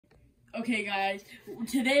Okay, guys,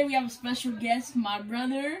 today we have a special guest, my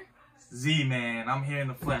brother. Z-Man. I'm here in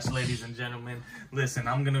the flesh, ladies and gentlemen. Listen,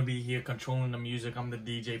 I'm going to be here controlling the music. I'm the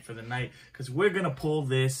DJ for the night. Because we're going to pull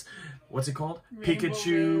this, what's it called?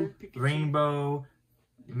 Pikachu, Rainbow,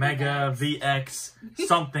 Mega, VX,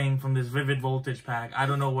 something from this Vivid Voltage pack. I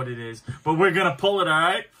don't know what it is. But we're going to pull it,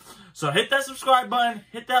 alright? So hit that subscribe button,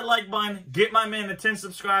 hit that like button, get my man to 10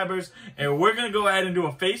 subscribers, and we're going to go ahead and do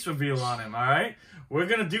a face reveal on him, alright? We're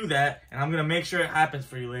going to do that, and I'm going to make sure it happens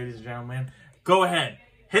for you, ladies and gentlemen. Go ahead.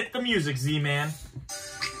 Hit the music, Z-Man.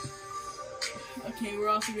 Okay, we're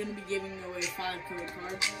also going to be giving away 5 code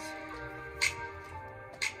cards.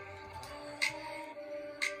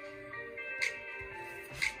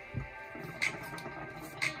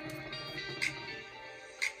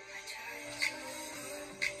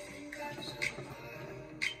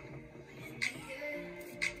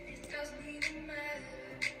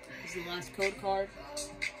 This is the last code card.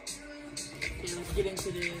 Okay, let's get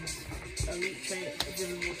into this Elite Trait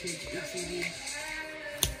Vivid Voltage ECD.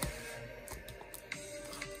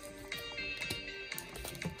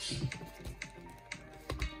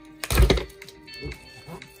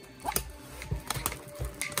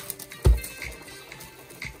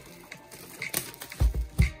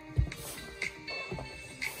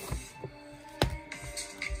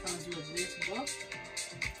 Comes with this book.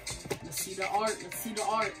 Let's see the art. Let's see the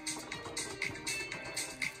art.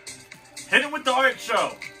 Hit it with the art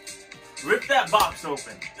show. Rip that box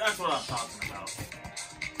open. That's what I'm talking about.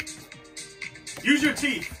 Use your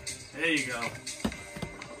teeth. There you go.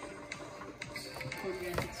 Hope you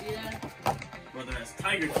guys can see that. Brother has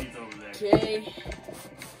tiger teeth over there. Okay.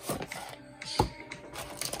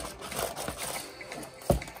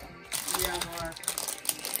 We have our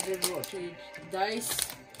Vivid Voltage dice.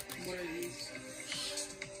 What are these?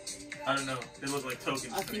 I don't know. They look like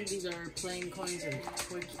tokens. I think these are playing coins or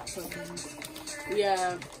quick tokens. We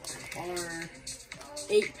have our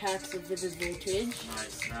 8 packs of Vivid Voltage.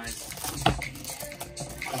 Nice, nice.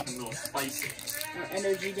 Something a little spicy. Our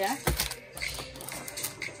energy deck.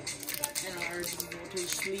 And our Vivid Voltage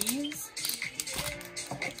sleeves.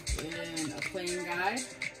 And a playing guide.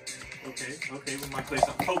 Okay, we might play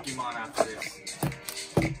some Pokemon after this.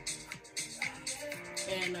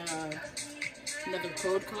 And another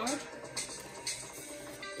code card.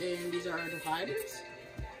 And these are our dividers.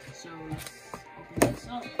 So let's open this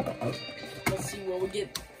up. Let's see what we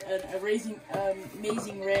get. An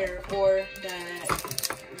amazing rare or that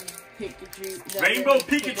Pikachu. That Rainbow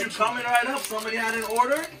Pikachu coming right up. Somebody had an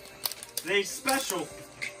order. They special.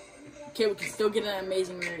 Okay, we can still get an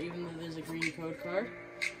amazing rare even though there's a green code card.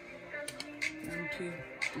 1, 2,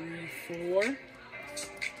 3, 4.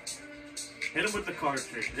 Hit him with the card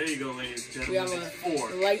trick. There you go, ladies and We gentlemen. have It's 4.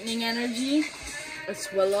 a Lightning Energy, a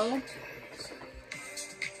Swellow,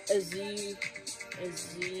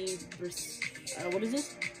 what is this?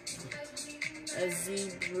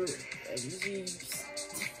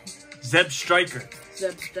 Zeb Striker.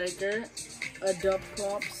 Zeb Striker, a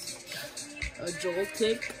Dubclops, a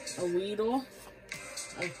Joltik, a Weedle,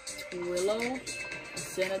 a Twillow, a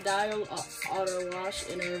Sanadial, a Auto Wash,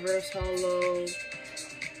 and a Reverse Hollow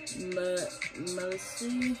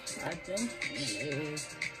Melissy, I think, and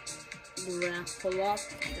a Rapalock.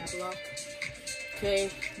 Okay,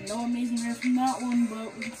 no amazing rare from that one, but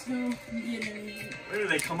we can still get in. Where do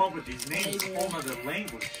they come up with these names? Amazing Whole other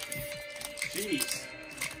language. Jeez.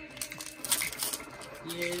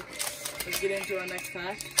 Yeah, let's get into our next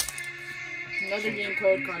pack. Another game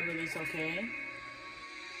code card release, okay.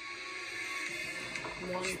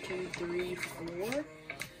 1, 2, 3, 4.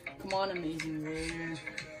 Come on, amazing rare.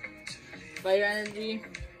 Fire Energy,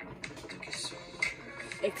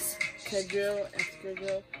 Excadrill,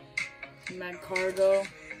 Magcargo,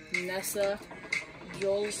 Nessa,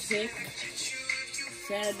 Joltik,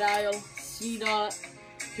 Sanadial, Seedot,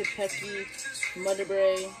 Pipeki,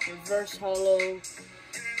 Mudbray, Reverse Hollow,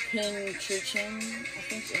 Pinchurchin, I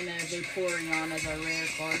think, and a Vaporeon as our rare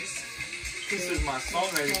card. This is my song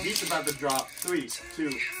ready. Beat's about to drop. 3,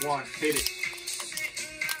 2, 1, hit it.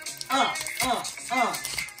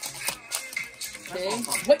 Okay,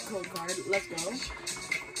 white code card, let's go.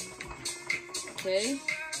 Okay.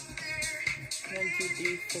 1, 2,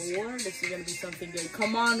 3, 4. This is gonna be something good.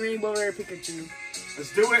 Come on, Rainbow Rare Pikachu.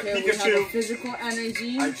 Let's do it, Okay, Pikachu. we have a Physical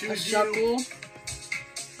Energy, I a choose Shuckle,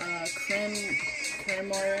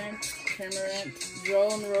 Cramorant,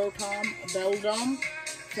 Drone, Rotom, Beldum,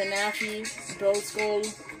 Kanafi, Doskull,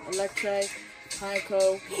 Electrike,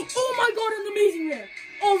 Tyco. Oh my god, an amazing rare!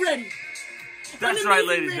 Already! That's right,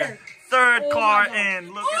 ladies and gentlemen. Third card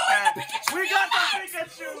in. Look at that. We got the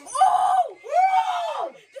Pikachu. Oh!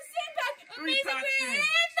 Oh! The same pack! Amazing packs rare in. and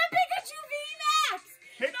the Pikachu!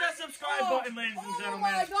 going, ladies and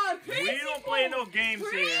gentlemen. Oh my God, we don't play no games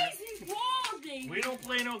here. Crazy ball, baby. We don't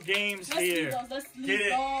play no games Let's here. leave those. Let's leave Get it.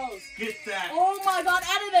 those. Get that. Oh my God,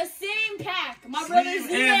 out of the same pack. My brother Sleeve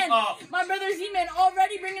Z-Man. him up. My brother Z-Man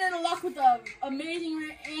already bringing in a luck with the Amazing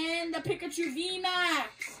Rare and the Pikachu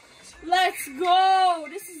VMAX. Let's go.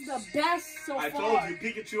 This is the best so far. I told you,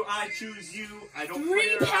 Pikachu, I choose you. I don't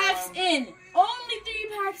Three play packs around. in. Only 3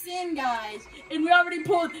 packs in, guys. And we already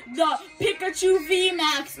pulled the Pikachu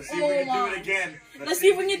VMAX. Let's see if we can do it again. Let's see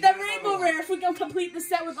if we can get that Rainbow Rare. If we can complete the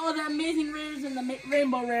set with all the Amazing Rares and the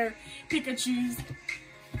Rainbow Rare Pikachus.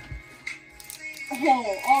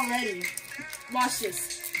 Oh, already. Watch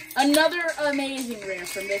this. Another Amazing Rare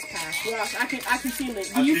from this pack. Watch, I can feel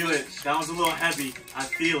it. I feel it. That was a little heavy. I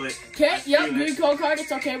feel it. Okay, yep, feel green it. code card.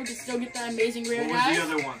 It's okay. We can still get the Amazing Rare, What guys. was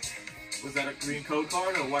the other one? Was that a green code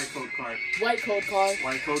card or white code card? White code card.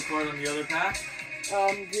 White code card on the other pack?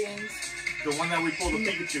 Greens. The one that we pulled the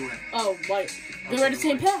Pikachu in. Oh, white. They Okay, were the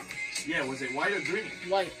same white. pack. Yeah, was it white or green?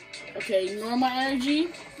 White. Okay, normal energy.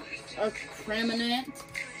 A Craminant.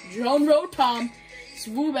 Drone Rotom.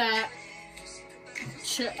 Swoobat.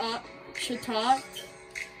 Chatot.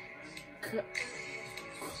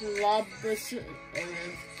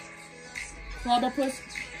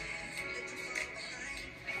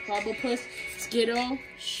 Clobopus. Skiddo.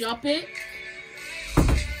 Shuppet.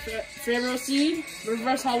 Pharaoh Seed.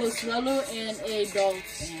 Reverse Hollow Swellow. And a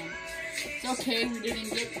Dolphin. It's okay, we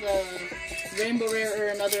didn't get the Rainbow Rare or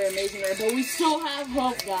another Amazing Rare, but we still have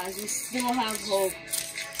hope, guys. We still have hope.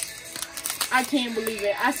 I can't believe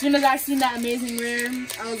it. As soon as I seen that Amazing Rare,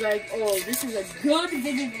 I was like, oh, this is a good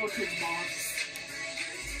Vivid Voltage box.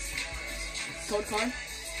 Code card.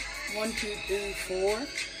 1, 2, 3,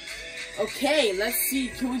 4. Okay, let's see.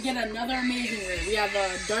 Can we get another Amazing Rare? We have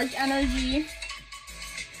a Dark Energy,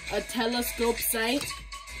 a Telescope Sight,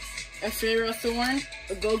 a Ferrothorn,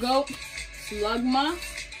 a Go-Go, Slugma,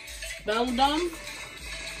 Beldum,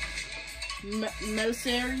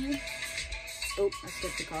 Melcery. Oh, I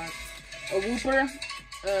skipped the card. A Wooper,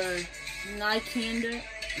 Nikanda.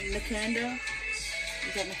 Is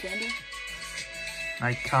that Nikanda?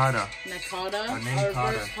 Nikata. Nikata. Or A Ninkata.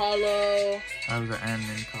 Reverse Hollow. That was the N,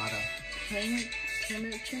 Ninkata.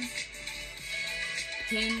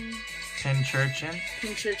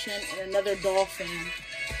 Pincurchin, and another Dolphin.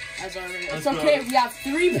 As our rare. It's Let's okay, go. we have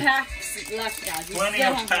 3 packs left, guys. We Plenty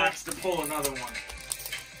still of have packs to pull another one.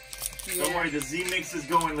 hope. Don't worry, the Z Mix is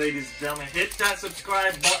going, ladies and gentlemen. Hit that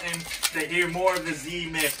subscribe button to hear more of the Z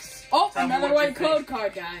Mix. Oh, Tell me another what you white think. code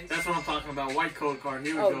card, guys. That's what I'm talking about. White code card.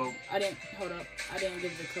 Here we Oh, go. I didn't, hold up. I didn't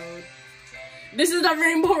give the code. This is the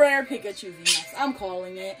Rainbow Rare Pikachu VMAX. I'm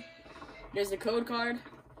calling it. There's the code card.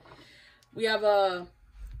 We have a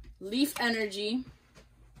Leaf Energy.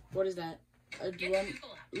 What is that? A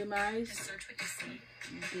Dolomise.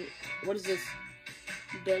 What is this?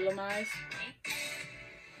 Dolomise.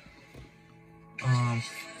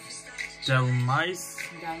 Gelmice?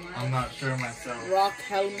 I'm not sure myself. Rock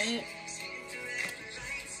Helmet.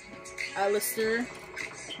 Alistair.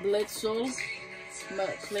 Blitzel.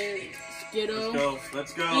 Skiddo.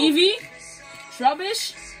 Let's go. Eevee.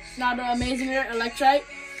 Trubbish. Not an Amazing Rare. Electrite.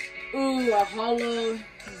 Ooh, a Hollow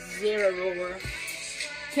Zeraroar.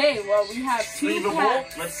 Okay, well, we have 2 Sleevable.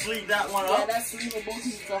 packs. Let's sleeve that one Yeah, up. that's sleevable because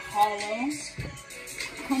it's a hollow.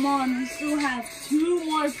 Come on, we still have 2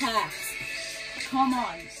 more packs. Come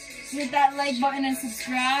on. Hit that like button and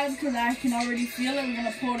subscribe because I can already feel it. We're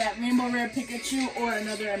going to pull that Rainbow Rare Pikachu or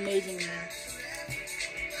another Amazing Rare.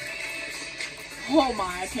 Oh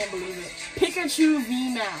my, I can't believe it. Pikachu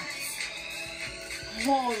VMAX.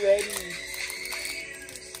 Already.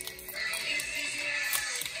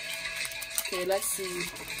 Okay, let's see.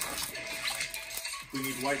 We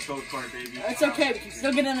need white code card, baby. It's okay, we can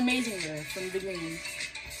still get an Amazing Rare from the green.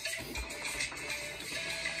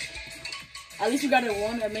 At least we got a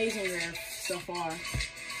 1 Amazing Rare so far.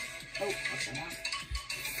 Oh, upside down.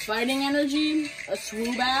 Fighting Energy, a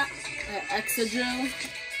Swoobat, an Exegil,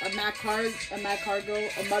 a Magcargo,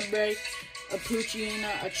 a Mudbray, a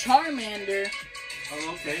Poochyena, a Charmander.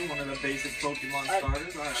 Oh, okay. One of the basic Pokemon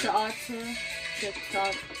starters. Alright.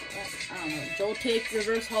 Chatot, I don't know, Joltik,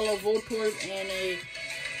 Reverse Hollow Voltorb, and a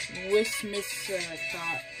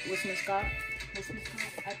Wismiscot,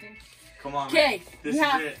 I think. Come on, Okay, man. This we is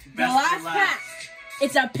have it. the Best last for last. pack.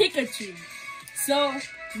 It's a Pikachu. So,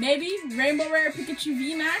 maybe Rainbow Rare Pikachu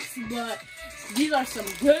VMAX, but these are some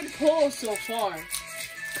good pulls so far.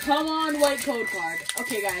 Come on, white code card.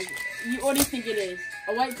 Okay, guys, what do you think it is?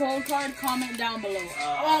 A white code card? Comment down below.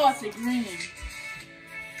 Oh, it's a green.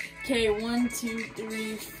 Okay, 1, 2,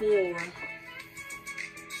 3, 4.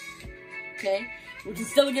 Okay, we can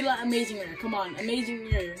still get an Amazing Rare. Come on,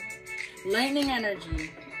 Amazing Rare. Lightning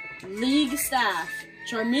Energy, League Staff,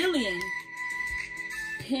 Charmeleon,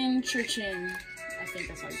 Pinchurchin, I think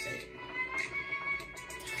that's how you say it.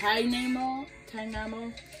 Tynamo,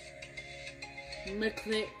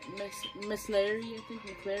 Mislary, I think,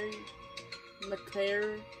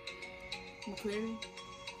 McClary,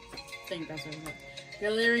 I think that's what it is.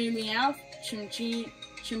 Galarian Meowth,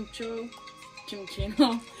 Chimchino,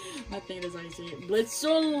 I think that's how you say it.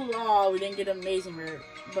 Blitzle, oh, we didn't get amazing rare,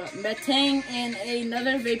 but Metang and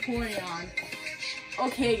another Vaporeon.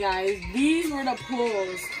 Okay, guys, these were the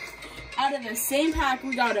pulls. Out of the same pack,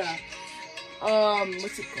 we got a,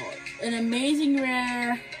 what's it called? An amazing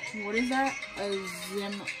rare, what is that? A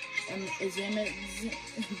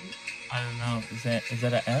I don't know. Is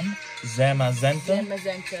that an M? Zamazenta?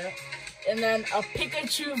 Zamazenta. And then a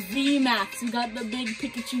Pikachu VMAX. We got the big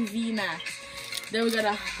Pikachu VMAX. Then we got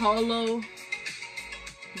a Holo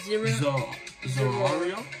Zorara?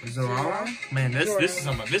 Man,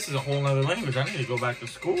 this is a whole other language. I need to go back to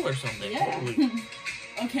school or something. Yeah. Holy.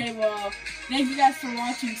 Okay, well, thank you guys for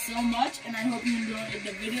watching so much, and I hope you enjoyed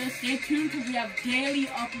the video. Stay tuned because we have daily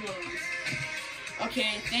uploads.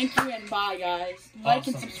 Okay, thank you and bye, guys. Like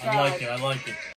and subscribe. I like it.